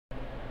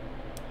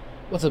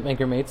What's up,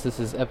 Anchor Mates? This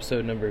is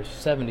episode number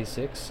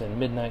 76 and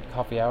Midnight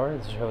Coffee Hour.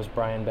 This is your host,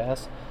 Brian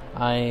Bass.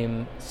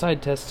 I'm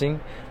side testing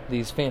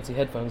these fancy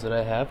headphones that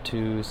I have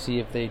to see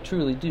if they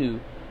truly do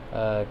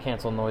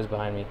cancel noise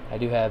behind me. I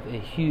do have a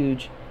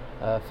huge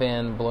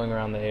fan blowing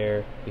around the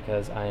air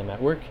because I am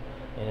at work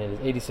and it is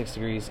 86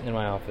 degrees in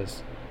my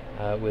office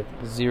with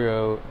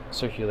zero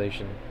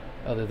circulation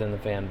other than the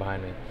fan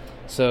behind me.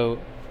 So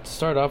to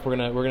start off, we're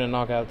gonna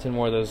knock out 10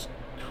 more of those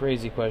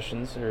crazy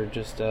questions, or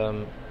just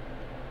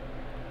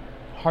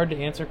hard to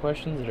answer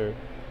questions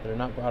that are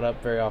not brought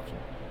up very often.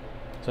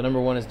 So number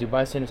one is, do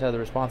bystanders have the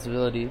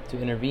responsibility to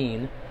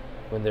intervene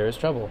when there is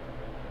trouble?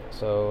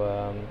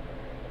 So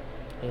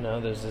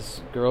there's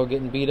this girl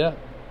getting beat up,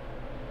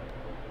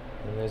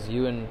 and there's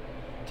you and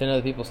 10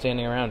 other people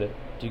standing around it.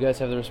 Do you guys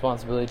have the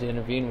responsibility to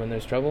intervene when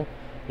there's trouble?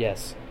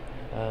 Yes.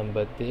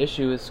 But the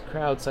issue is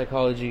crowd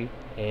psychology,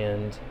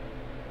 and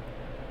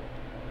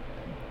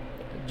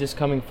just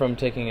coming from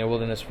taking a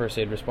wilderness first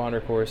aid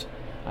responder course,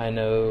 I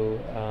know,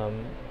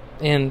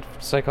 and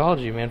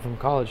psychology, man, from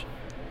college.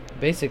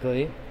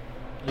 Basically,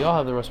 you all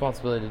have the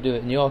responsibility to do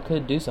it, and you all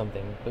could do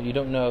something, but you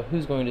don't know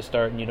who's going to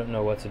start, and you don't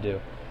know what to do.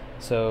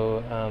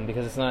 So,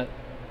 because it's not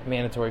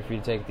mandatory for you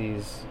to take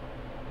these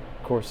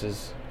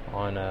courses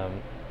on,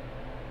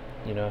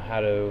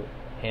 how to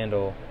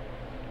handle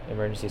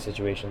emergency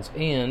situations,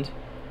 and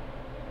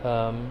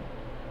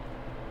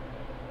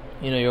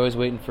you're always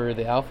waiting for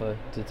the alpha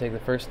to take the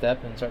first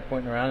step and start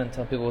pointing around and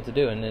tell people what to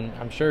do. And then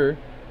I'm sure,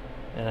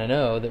 and I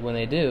know that when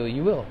they do,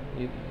 you will.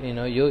 You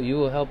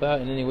will help out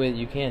in any way that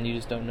you can. You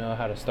just don't know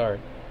how to start.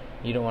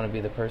 You don't want to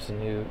be the person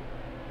who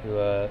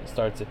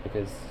starts it,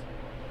 because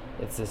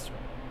it's this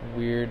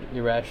weird,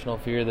 irrational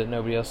fear that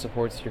nobody else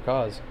supports your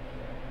cause.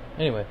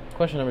 Anyway,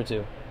 question number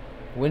 2.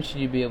 When should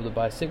you be able to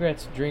buy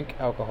cigarettes, drink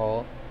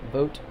alcohol,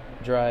 vote,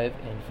 drive,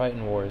 and fight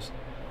in wars?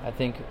 I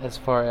think as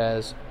far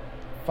as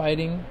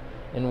fighting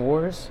in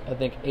wars, I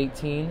think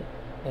 18,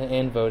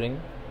 and voting.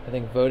 I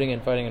think voting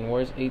and fighting in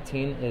wars,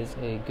 18 is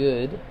a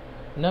good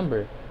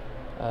number.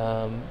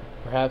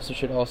 Perhaps it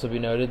should also be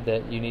noted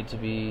that you need to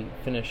be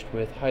finished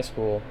with high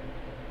school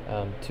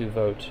to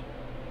vote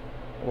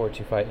or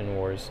to fight in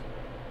wars.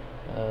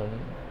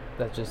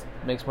 That just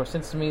makes more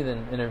sense to me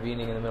than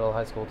intervening in the middle of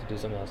high school to do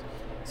something else.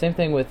 Same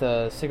thing with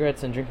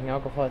cigarettes and drinking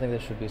alcohol. I think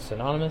this should be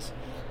synonymous.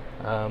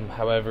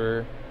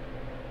 However,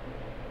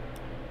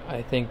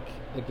 I think,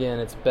 again,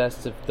 it's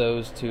best if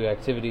those two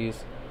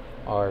activities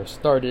are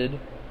started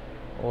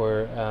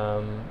or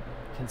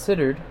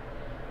considered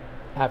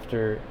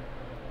after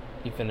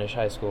you finish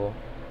high school,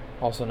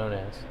 also known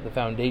as the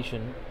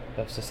foundation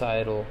of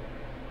societal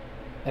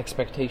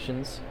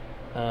expectations.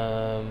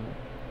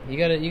 You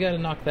gotta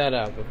knock that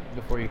out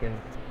before you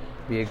can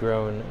be a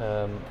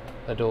grown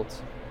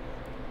adult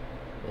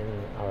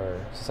in our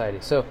society.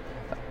 So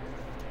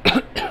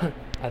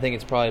I think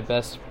it's probably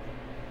best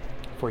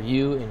for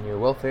you and your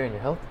welfare and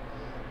your health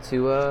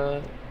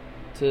to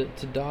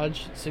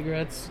dodge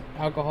cigarettes,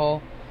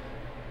 alcohol,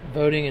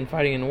 voting, and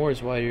fighting in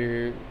wars while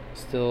you're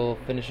still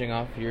finishing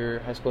off your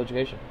high school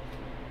education.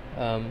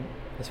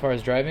 As far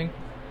as driving,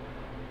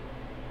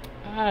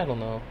 I don't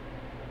know.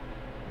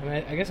 I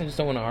mean, I guess I just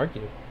don't want to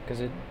argue, because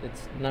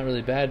it's not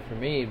really bad for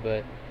me,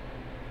 but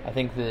I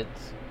think that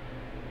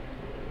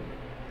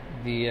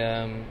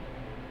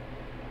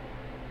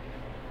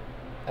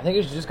I think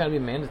it's just got to be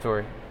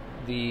mandatory.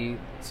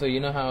 So you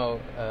know how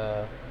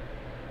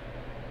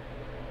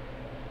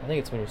I think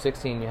it's when you're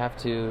 16, you have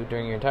to,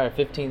 during your entire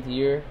 15th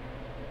year,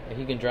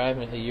 you can drive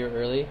a year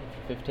early if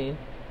you're 15,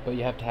 but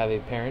you have to have a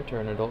parent or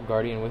an adult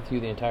guardian with you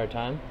the entire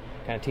time,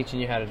 kind of teaching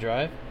you how to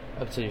drive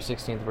up to your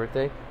 16th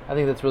birthday. I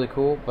think that's really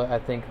cool, but I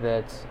think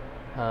that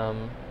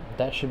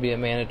that should be a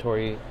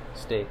mandatory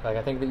state. Like,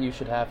 I think that you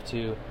should have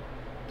to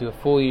do a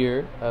full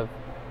year of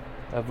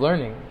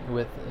learning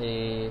with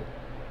an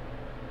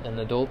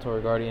adult or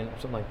a guardian or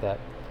something like that,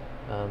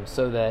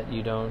 so that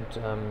you don't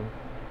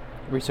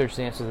research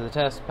the answers to the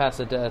test, pass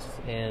the test,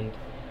 and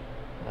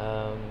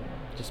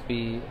just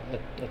be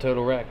a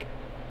total wreck.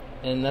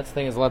 And that's the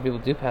thing, is a lot of people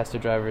do pass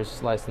their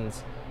driver's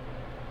license,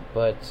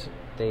 but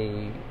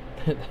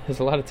there's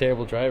a lot of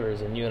terrible drivers,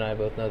 and you and I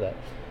both know that.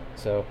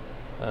 So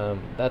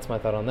that's my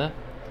thought on that.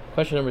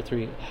 Question number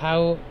 3.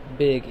 How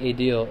big a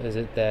deal is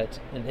it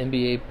that an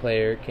NBA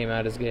player came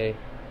out as gay?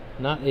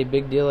 Not a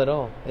big deal at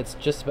all. It's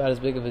just about as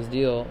big of a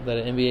deal that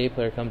an NBA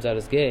player comes out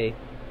as gay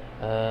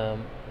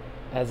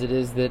as it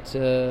is that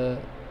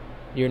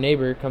your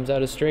neighbor comes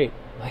out as straight.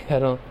 Like, I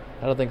don't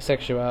think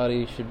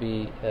sexuality should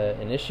be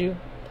an issue.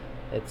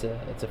 It's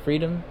a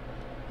freedom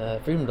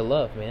to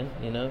love, man.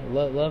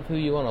 Love who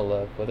you want to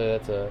love, whether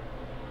that's a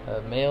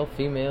male,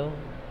 female,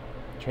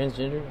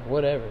 transgender,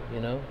 whatever.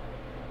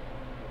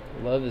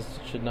 Love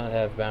should not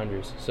have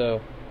boundaries.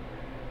 So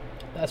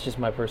that's just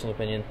my personal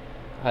opinion.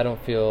 I don't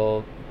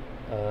feel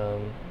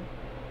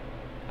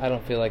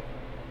like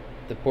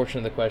the portion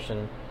of the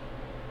question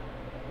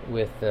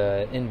with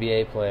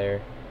NBA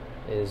player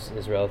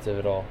is relative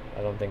at all.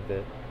 I don't think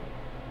that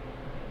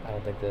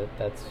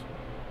that's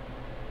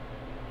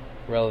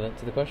relevant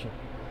to the question.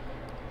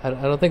 I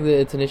don't think that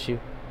it's an issue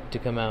to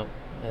come out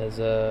as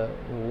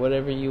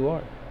whatever you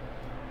are.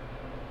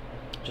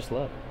 Just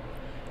love.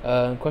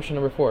 Question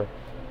number 4.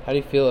 How do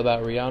you feel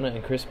about Rihanna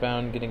and Chris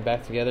Brown getting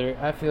back together?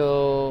 I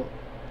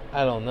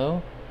don't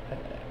know.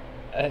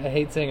 I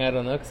hate saying I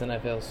don't know because then I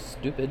feel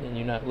stupid and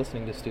you're not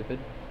listening to stupid.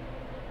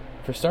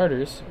 For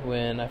starters,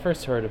 when I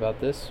first heard about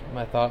this,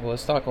 my thought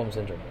was Stockholm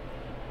Syndrome.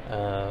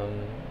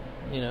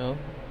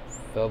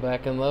 Fell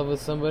back in love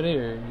with somebody,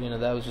 or,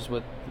 that was just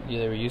what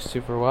they were used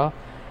to for a while.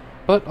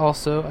 But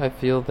also, I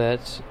feel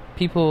that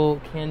people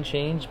can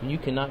change, but you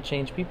cannot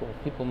change people.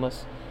 People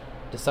must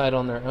decide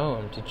on their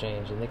own to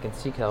change, and they can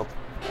seek help.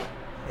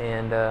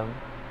 And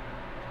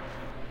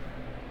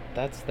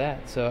that's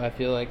that. So I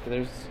feel like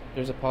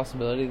there's a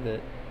possibility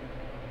that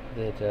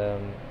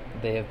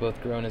they have both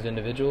grown as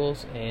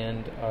individuals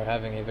and are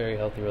having a very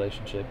healthy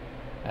relationship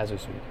as we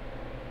speak.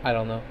 I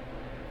don't know.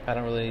 I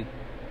don't really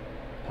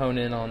hone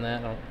in on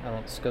that. I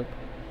don't scope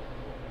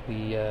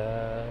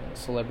the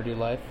celebrity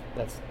life.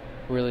 That's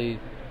really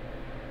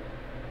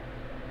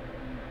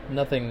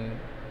nothing.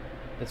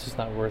 It's just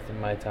not worth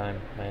my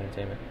time, my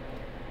entertainment.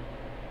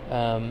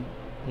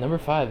 Number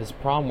 5, is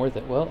prom worth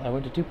it? Well, I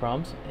went to 2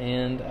 proms,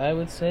 and I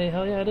would say,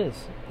 hell yeah, it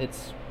is.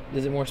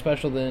 Is it more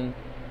special than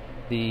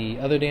the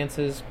other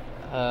dances?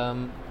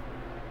 And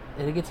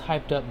it gets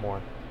hyped up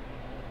more.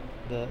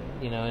 But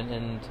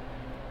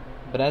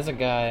as a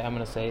guy, I'm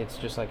gonna say it's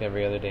just like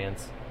every other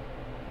dance.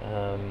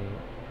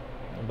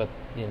 But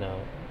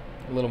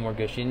a little more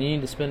gushy. And you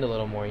need to spend a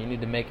little more. You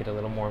need to make it a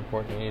little more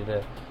important. You need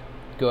to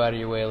go out of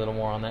your way a little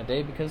more on that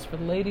day, because for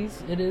the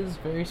ladies, it is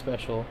very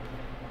special.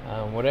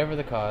 Whatever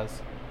the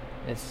cause,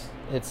 it's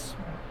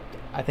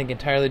I think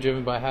entirely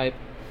driven by hype,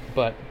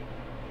 but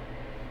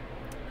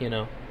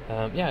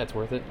it's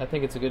worth it. I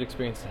think it's a good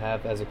experience to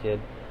have as a kid,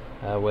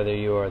 whether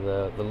you are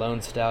the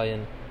lone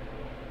stallion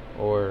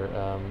or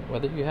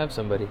whether you have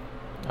somebody.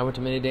 I went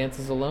to many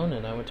dances alone,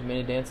 and I went to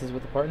many dances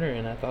with a partner,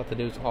 and I thought that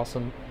it was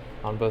awesome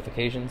on both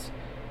occasions.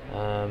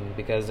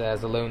 Because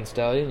as a lone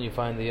stallion, you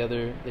find the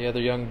other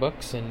young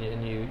bucks, and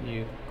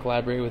you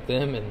collaborate with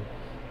them, and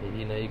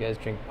you guys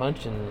drink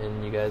punch,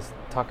 and you guys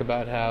talk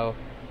about how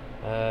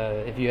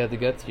if you had the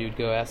guts, you'd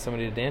go ask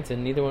somebody to dance,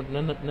 and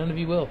none of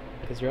you will,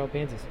 because you're all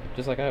pansies,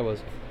 just like I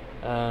was.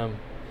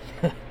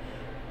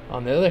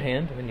 On the other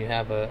hand, when you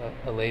have a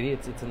lady,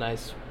 it's a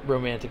nice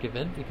romantic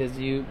event, because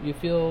you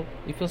feel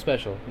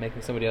special,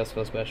 making somebody else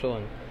feel special,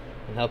 and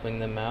helping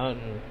them out,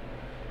 and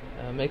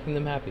making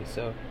them happy.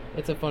 So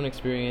it's a fun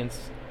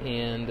experience.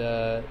 And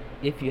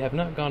if you have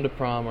not gone to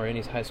prom or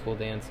any high school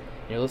dance,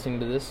 and you're listening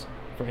to this,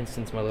 for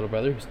instance, my little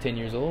brother who's 10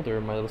 years old,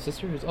 or my little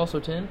sister who's also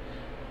 10,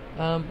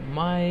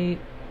 my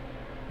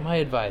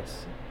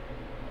advice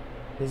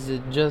is to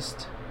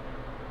just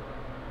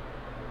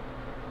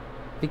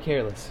be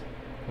careless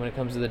when it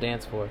comes to the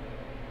dance floor.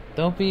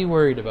 Don't be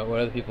worried about what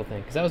other people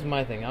think, because that was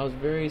my thing. I was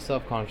very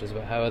self-conscious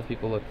about how other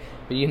people look.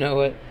 But you know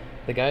what?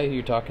 The guy who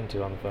you're talking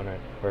to on the phone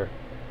or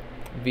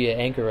via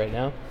Anchor right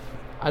now,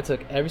 I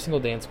took every single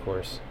dance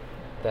course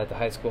that the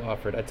high school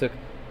offered. I took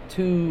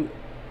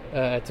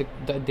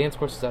dance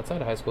courses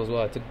outside of high school as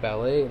well. I took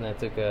ballet, and I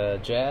took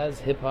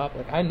jazz, hip-hop.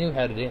 Like, I knew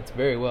how to dance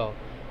very well.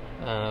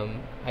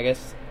 I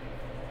guess,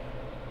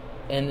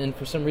 and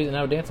for some reason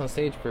I would dance on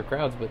stage for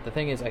crowds, but the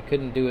thing is, I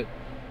couldn't do it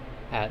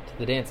at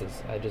the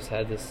dances. I just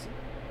had this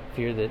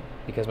fear that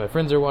because my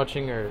friends are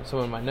watching or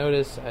someone might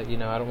notice, I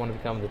don't want to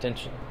become the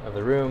tension of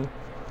the room.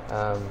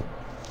 I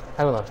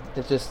don't know.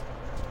 It's just,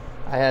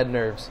 I had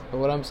nerves. But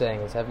what I'm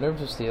saying is, have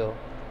nerves of steel.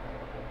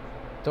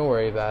 Don't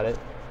worry about it.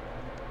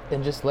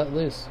 And just let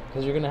loose,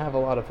 because you're going to have a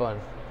lot of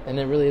fun. And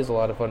it really is a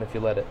lot of fun if you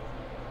let it.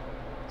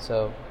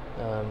 So,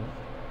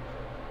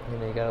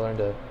 you got to learn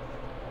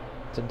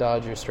to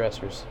dodge your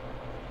stressors.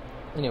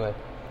 Anyway,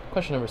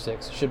 question number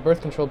 6. Should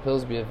birth control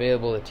pills be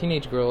available to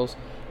teenage girls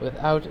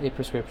without a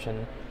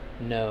prescription?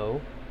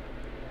 No.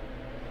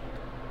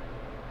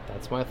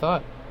 That's my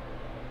thought.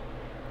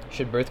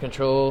 Should birth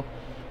control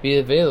be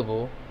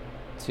available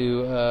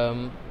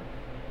to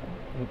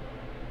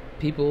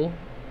people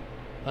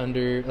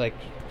under, like,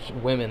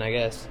 women, I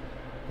guess,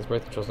 because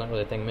birth control is not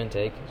really a thing men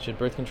take. Should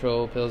birth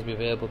control pills be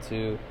available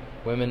to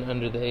women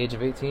under the age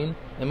of 18?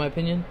 In my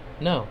opinion,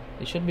 no.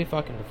 You shouldn't be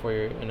fucking before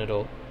you're an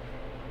adult.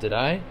 Did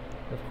I?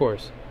 Of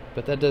course.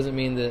 But that doesn't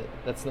mean that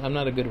I'm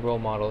not a good role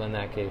model in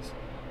that case.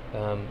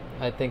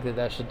 I think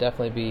that should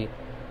definitely be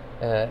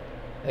a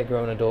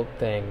grown adult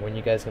thing, when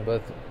you guys can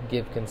both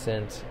give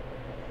consent,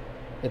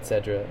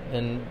 etc.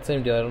 And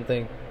same deal, I don't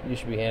think you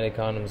should be handed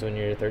condoms when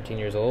you're 13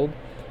 years old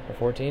or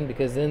 14,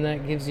 because then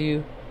that gives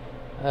you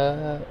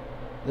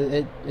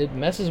it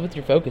messes with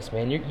your focus,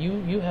 man.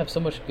 You have so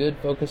much good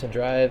focus and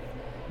drive.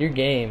 Your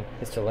game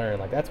is to learn.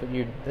 Like, that's what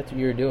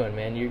you're doing,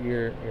 man.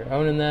 You're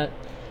owning that.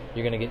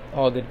 You're gonna get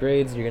all good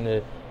grades. You're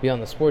gonna be on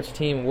the sports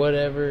team,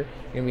 whatever.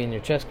 You're gonna be in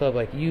your chess club.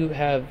 Like, you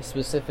have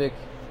specific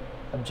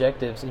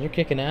objectives, and you're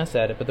kicking ass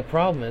at it. But the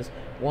problem is,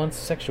 once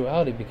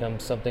sexuality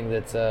becomes something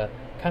that's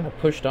kind of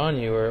pushed on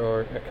you,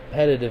 or a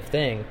competitive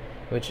thing,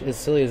 which, as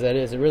silly as that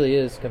is, it really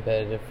is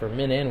competitive for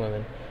men and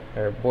women,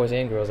 or boys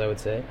and girls, I would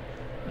say.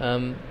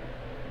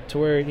 to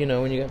where,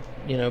 when you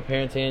got,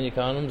 parents handing you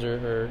condoms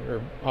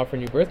or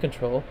offering you birth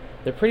control,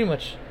 they're pretty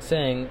much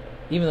saying,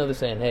 even though they're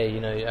saying,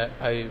 hey,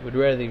 I would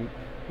rather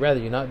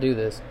you not do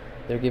this,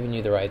 they're giving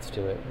you the rights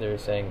to it. They're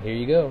saying, here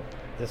you go,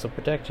 this will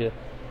protect you.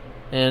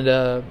 And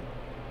the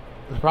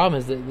problem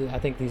is that I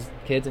think these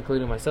kids,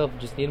 including myself,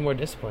 just need more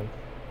discipline.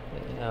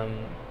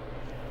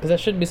 Because that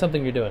shouldn't be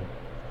something you're doing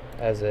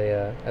as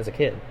a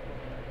kid.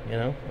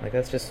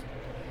 It's just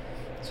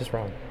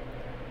wrong.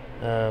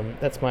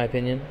 That's my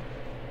opinion.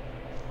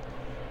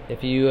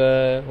 If you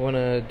want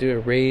to do a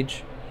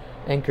rage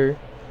anchor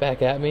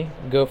back at me,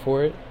 go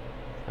for it.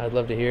 I'd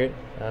love to hear it.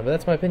 But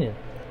that's my opinion.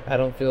 I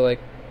don't feel like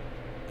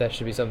that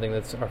should be something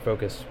that's our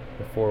focus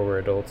before we're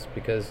adults,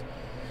 because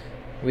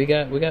we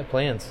got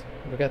plans.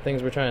 We got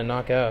things we're trying to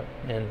knock out,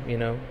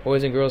 and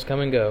boys and girls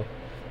come and go.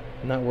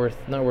 Not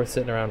worth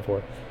sitting around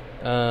for.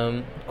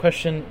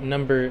 Question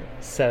number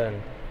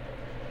 7.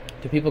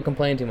 Do people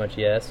complain too much?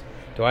 Yes.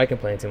 Do I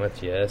complain too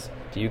much? Yes.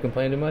 Do you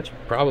complain too much?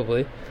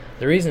 Probably.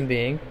 The reason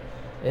being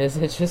is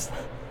it's just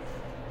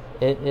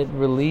it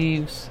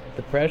relieves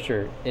the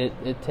pressure.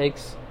 It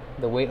takes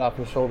the weight off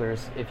your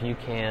shoulders if you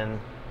can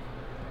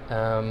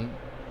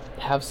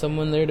have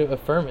someone there to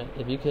affirm it.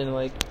 If you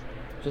can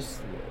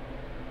just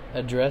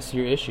address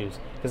your issues,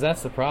 because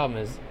that's the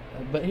problem.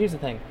 But here's the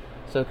thing.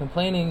 So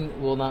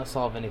complaining will not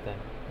solve anything.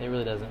 It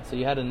really doesn't. So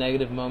you had a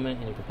negative moment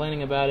and you're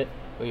complaining about it.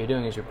 What you're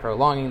doing is you're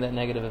prolonging that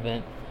negative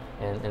event,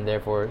 and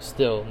therefore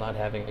still not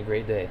having a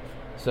great day.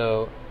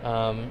 So,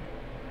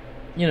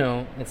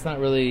 it's not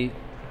really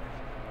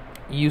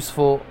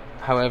useful.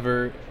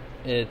 However,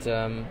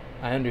 I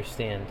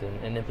understand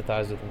and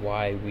empathize with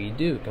why we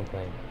do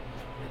complain,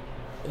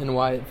 and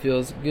why it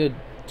feels good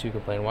to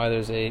complain, why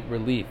there's a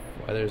relief,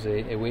 why there's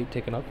a weight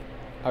taken off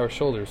our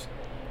shoulders.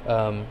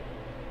 But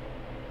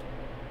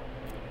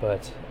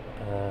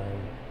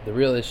the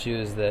real issue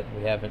is that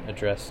we haven't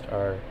addressed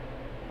our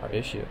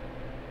issue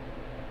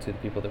to the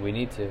people that we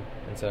need to,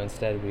 and so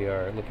instead we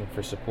are looking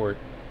for support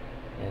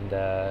and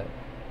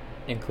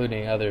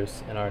including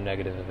others in our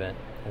negative event,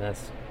 and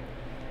it's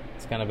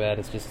kind of bad.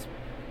 It's just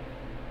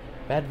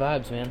bad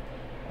vibes, man.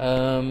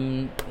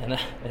 And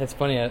it's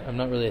funny, I'm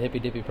not really a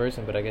hippy-dippy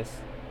person, but I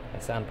guess I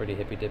sound pretty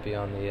hippy-dippy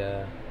on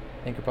the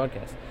Anchor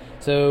podcast.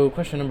 So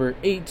question number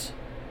 8: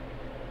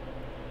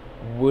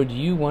 would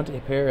you want a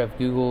pair of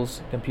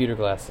Google's computer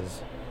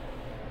glasses?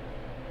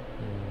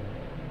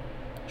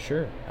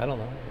 Sure. I don't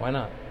know. Why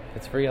not? If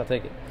it's free, I'll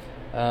take it.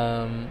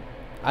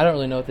 I don't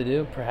really know what to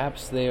do.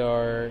 Perhaps they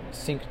are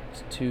synced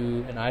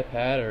to an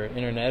iPad or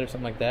internet or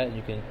something like that, and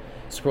you can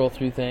scroll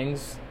through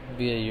things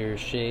via your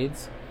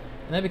shades.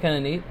 And that'd be kind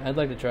of neat. I'd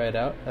like to try it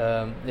out,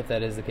 if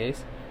that is the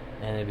case.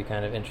 And it'd be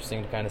kind of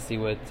interesting to kind of see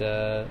what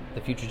the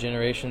future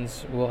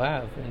generations will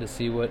have, and to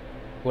see what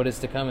is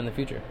to come in the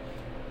future.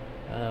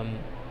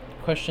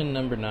 Question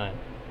number 9: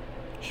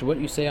 should what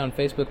you say on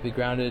Facebook be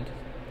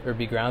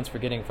grounds for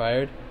getting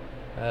fired?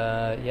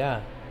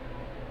 Yeah.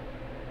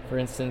 For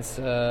instance,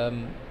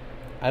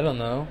 I don't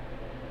know.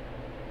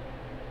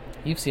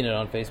 You've seen it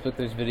on Facebook.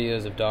 There's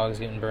videos of dogs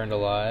getting burned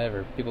alive,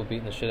 or people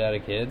beating the shit out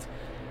of kids.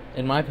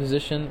 In my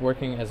position,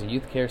 working as a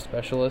youth care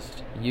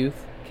specialist,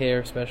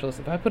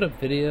 if I put up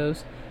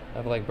videos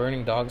of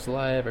burning dogs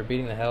alive or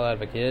beating the hell out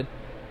of a kid,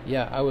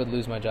 yeah, I would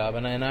lose my job,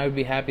 and I would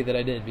be happy that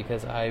I did,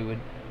 because I would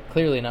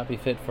clearly not be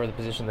fit for the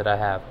position that I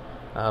have.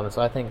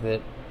 So I think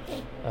that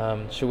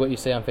should what you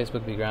say on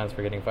Facebook be grounds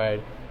for getting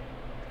fired?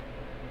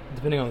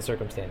 Depending on the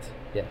circumstance,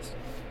 yes.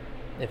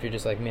 If you're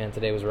just like, man,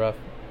 today was rough,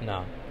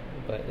 no.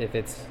 But if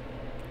it's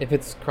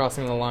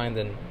crossing the line,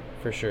 then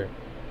for sure.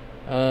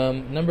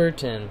 Number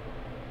 10: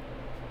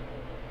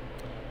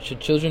 should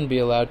children be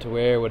allowed to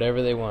wear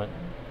whatever they want?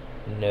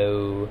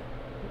 No.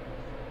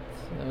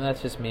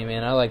 That's just me,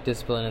 man. I like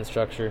discipline and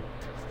structure.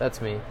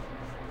 That's me.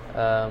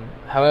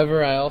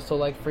 However, I also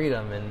like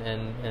freedom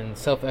and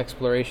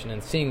self-exploration,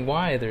 and seeing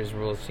why there's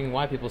rules, seeing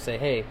why people say,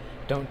 hey,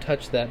 don't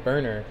touch that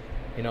burner,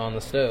 on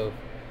the stove.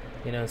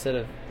 Instead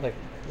of,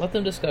 let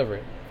them discover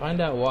it. Find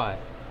out why.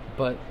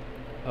 But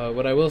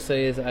what I will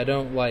say is I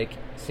don't like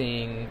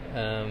seeing,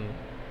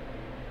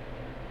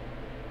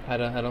 I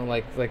don't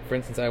like, for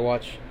instance, I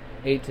watch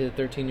 8 to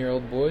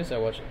 13-year-old boys. I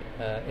watch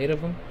 8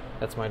 of them.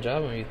 That's my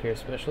job. I'm a youth care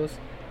specialist.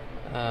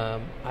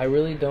 I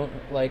really don't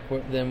like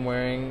them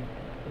wearing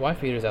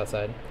wife beaters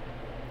outside,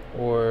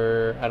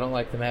 or I don't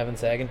like them having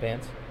sagging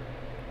pants.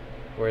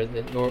 Or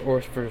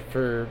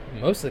for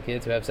most of the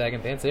kids who have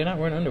sagging pants, they're not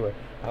wearing underwear.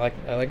 I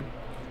like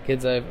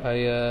kids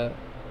I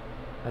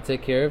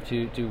take care of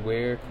to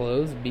wear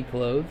clothes, be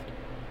clothed,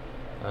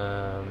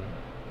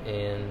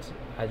 and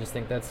I just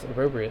think that's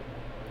appropriate.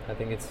 I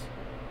think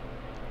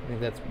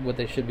that's what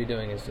they should be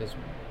doing, is just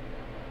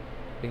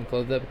being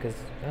clothed up, because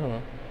I don't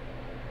know,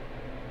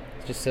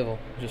 it's just civil,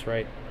 it's just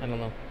right. I don't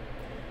know.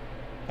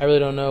 I really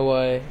don't know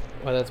why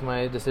that's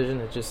my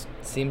decision. It just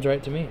seems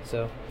right to me.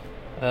 So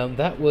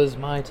that was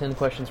my 10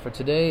 questions for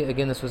today.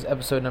 Again, this was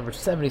episode number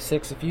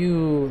 76. If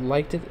you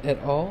liked it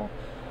at all,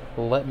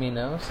 let me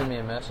know. Send me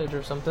a message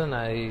or something.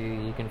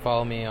 You can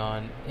follow me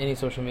on any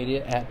social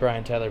media at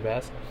Brian Tyler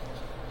Bass.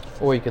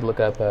 Or you could look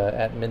up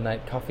at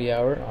Midnight Coffee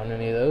Hour on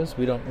any of those.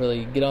 We don't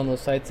really get on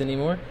those sites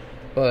anymore,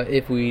 but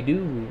if we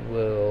do,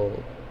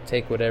 we'll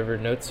take whatever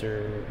notes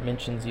or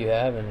mentions you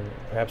have and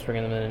perhaps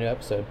bring them in a new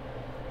episode.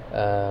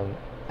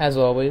 As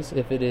always,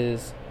 if it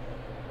is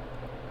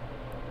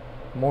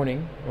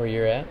morning where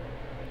you're at,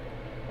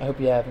 I hope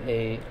you have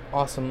a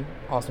awesome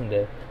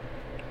day.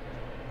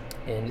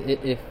 And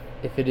if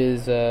it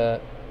is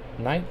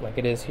night like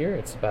it is here,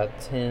 it's about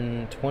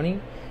 10:20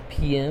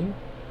 p.m.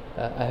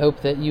 I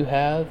hope that you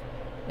have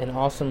an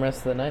awesome rest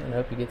of the night, and I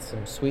hope you get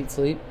some sweet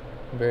sleep.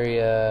 Very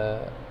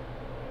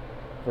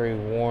very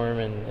warm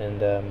and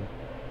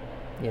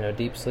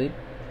deep sleep.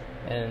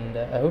 And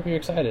I hope you're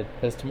excited,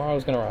 because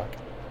tomorrow's gonna rock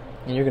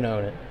and you're gonna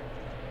own it.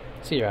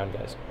 See you around,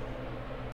 guys.